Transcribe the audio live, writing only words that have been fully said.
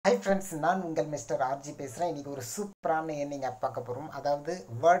Hi friends, நான் உங்கள் mister RJ பேசுகிறேன். இன்றைக்கி ஒரு சூப்பரான நீங்கள் பார்க்க போகிறோம். அதாவது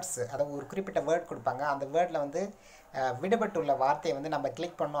வேர்ட்ஸ், அதாவது ஒரு குறிப்பிட்ட வேர்ட் கொடுப்பாங்க. அந்த வேர்டில் வந்து விடுபட்டுள்ள வார்த்தையை வந்து நம்ம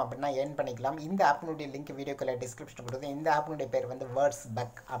கிளிக் பண்ணோம் அப்படின்னா ஏர்ன் பண்ணிக்கலாம். இந்த ஆப்பினுடைய லிங்க் வீடியோக்குள்ள டிஸ்கிரிப்ஷன் கொடுத்து, இந்த ஆப்பினுடைய பேர் வந்து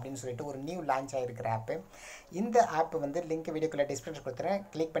wordsbuck அப்படின்னு சொல்லிட்டு ஒரு நியூ லான்ச் ஆகிருக்கிற ஆப்பு. இந்த ஆப் வந்து லிங்க் வீடியோக்குள்ள டிஸ்கிரிப்ஷன் கொடுத்துறேன்.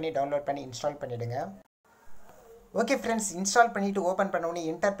 கிளிக் பண்ணி டவுன்லோட் பண்ணி இன்ஸ்டால் பண்ணிவிடுங்க. ஓகே ஃப்ரெண்ட்ஸ், இன்ஸ்டால் பண்ணிவிட்டு ஓப்பன் பண்ணோன்னே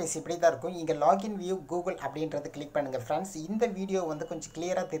இன்டர்பேஸ் இப்படி தான் இருக்கும். இங்கே லாகின் வியூ கூகுள் அப்படின்றது கிளிக் பண்ணுங்கள் ஃப்ரெண்ட்ஸ். இந்த வீடியோ வந்து கொஞ்சம்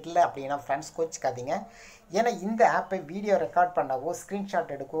கிளியராக தெரியல அப்படின்னா ஃப்ரெண்ட்ஸ் கோச்சிக்காதீங்க. ஏன்னா இந்த ஆப்பை வீடியோ ரெக்கார்ட் பண்ணவோ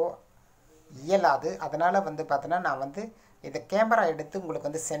ஸ்க்ரீன்ஷாட் எடுக்கவோ இயலாது. அதனால் வந்து பார்த்தோன்னா நான் வந்து இதை கேமரா எடுத்து உங்களுக்கு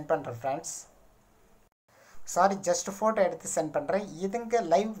வந்து சென்ட் பண்ணுறேன் ஃப்ரெண்ட்ஸ். சாரி, ஜஸ்ட் ஃபோட்டோ எடுத்து சென்ட் பண்ணுறேன். இதுங்க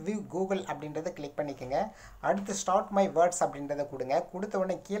லைவ் வியூ கூகுள் அப்படின்றத கிளிக் பண்ணிக்கோங்க. அடுத்து ஸ்டார்ட் மை வேர்ட்ஸ் அப்படின்றத கொடுங்க. கொடுத்த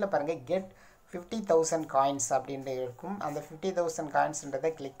உடனே கீழே பாருங்கள் கெட் 50,000 காயின்ஸ் அப்படின்ட்டு இருக்கும். அந்த 50,000 காயின்ஸ்ன்றதை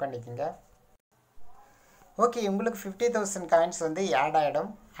கிளிக் பண்ணிக்கோங்க. ஓகே, உங்களுக்கு 50,000 காயின்ஸ் வந்து ஆட்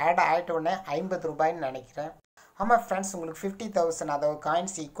ஆகிட்ட உடனே 50 ரூபாய்ன்னு நினைக்கிறேன். ஆமாம் ஃப்ரெண்ட்ஸ், உங்களுக்கு 50,000 அதாவது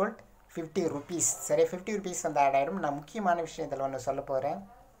காயின்ஸ் ஈக்குவல் 50 ருபீஸ். சரி, 50 ருபீஸ் வந்து ஆட் ஆகிடும். நான் முக்கியமான விஷயம் இதில் ஒன்று சொல்ல போகிறேன்.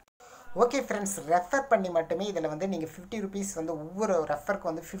 ஓகே ஃப்ரெண்ட்ஸ், ரெஃபர் பண்ணி மட்டுமே இதில் வந்து நீங்கள் 50 ருபீஸ் வந்து ஒவ்வொரு ரெஃபருக்கு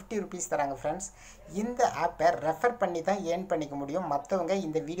வந்து 50 ருபீஸ் தராங்க ஃப்ரெண்ட்ஸ். இந்த ஆப்பை ரெஃபர் பண்ணி தான் ஏர்ன் பண்ணிக்க முடியும். மற்றவங்க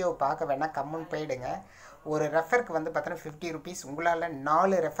இந்த வீடியோவை பார்க்க வேணால் கம்முன்னு போயிடுங்க. ஒரு ரெஃபருக்கு வந்து பார்த்தோன்னா 50 ருபீஸ். உங்களால்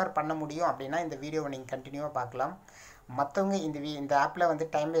 4 ரெஃபர் பண்ண முடியும் அப்படின்னா இந்த வீடியோவை நீங்கள் கண்டினியூவாக பார்க்கலாம். மற்றவங்க இந்த ஆப்பில் வந்து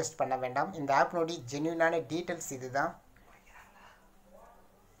டைம் வேஸ்ட் பண்ண வேண்டாம். இந்த ஆப்பினுடைய ஜென்யூனான டீட்டெயில்ஸ் இது தான்.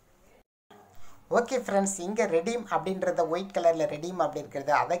 ஓகே ஃப்ரெண்ட்ஸ், இங்கே ரெடீம் அப்படின்றத ஒயிட் கலரில் ரெடீம் அப்படி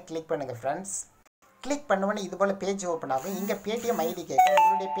இருக்கிறது அதை கிளிக் பண்ணுங்கள் ஃப்ரெண்ட்ஸ். கிளிக் பண்ணுவோன்னே இது போல் பேஜ் ஓப்பன் ஆகும். இங்கே பேடிஎம் ஐடி கேட்கும்.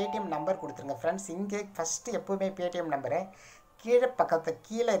 உங்களுடைய பேடிஎம் நம்பர் கொடுத்துருங்க ஃப்ரெண்ட்ஸ். இங்கே ஃபஸ்ட்டு எப்போவுமே பேடிஎம் நம்பரை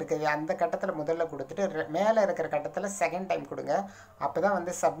கீழே இருக்கிறது அந்த கட்டத்தில் முதல்ல கொடுத்துட்டு மேலே இருக்கிற கட்டத்தில் செகண்ட் டைம் கொடுங்க. அப்போ தான்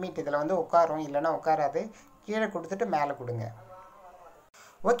வந்து சப்மிட் இதில் வந்து உட்காரும், இல்லைன்னா உட்காராது. கீழே கொடுத்துட்டு மேலே கொடுங்க.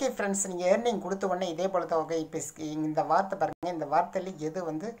 ஓகே ஃப்ரெண்ட்ஸ், நீங்கள் ஏர்னிங் கொடுத்த உடனே இதே போல் தான். ஓகே, இப்போ இந்த வார்த்தை பாருங்கள். இந்த வார்த்தையில் எது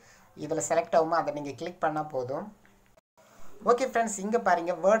வந்து இதில் செலக்ட் ஆகுமோ அதை நீங்கள் கிளிக் பண்ணால் போதும். ஓகே ஃப்ரெண்ட்ஸ், இங்கே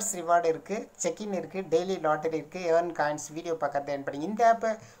பாருங்கள் வேர்ட்ஸ் ரிவார்டு இருக்குது, செக்இன் இருக்குது, டெய்லி லாட்டரி இருக்குது, ஏர்ன் காயின்ஸ், வீடியோ பார்க்கறது ஏர்ன் பண்ணி. இந்த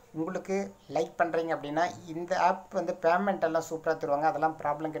ஆப்பை உங்களுக்கு லைக் பண்ணுறீங்க அப்படின்னா இந்த ஆப் வந்து பேமெண்ட் எல்லாம் சூப்பராக தருவாங்க. அதெல்லாம்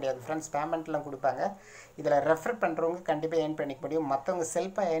ப்ராப்ளம் கிடையாது ஃப்ரெண்ட்ஸ். பேமெண்ட்லாம் கொடுப்பாங்க. இதில் ரெஃபர் பண்ணுறவங்க கண்டிப்பாக ஏர்ன் பண்ணிக்க முடியும். மற்றவங்க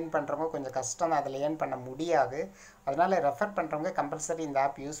செல்ஃபாக ஏர்ன் பண்ணுறவங்க கொஞ்சம் கஷ்டம் தான், அதில் ஏர்ன் பண்ண முடியாது. அதனால் ரெஃபர் பண்ணுறவங்க கம்பல்சரி இந்த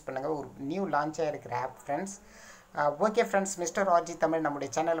ஆப் யூஸ் பண்ணுங்கள். ஒரு new launch ஆகிருக்கிற app friends. Okay friends, mister RJ Tamil நம்முடைய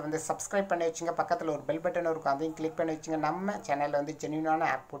சேனல் வந்து சப்ஸ்கிரைப் பண்ணி வச்சுங்க. பக்கத்தில் ஒரு பெல் பட்டன் இருக்கும், அதையும் கிளிக் பண்ணி வச்சுங்க. நம்ம சேனலில் வந்து ஜென்யூனான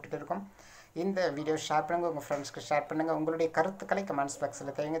ஆப் போட்டுட்டு இருக்கோம். இந்த வீடியோ ஷேர் பண்ணுங்கள், உங்கள் ஃப்ரெண்ட்ஸ்க்கு ஷேர் பண்ணுங்கள். உங்களுடைய கருத்துக்களை கமெண்ட்ஸ்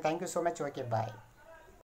பாக்ஸில் தெரியுங்க. Thank you so much. ஓகே, பாய்.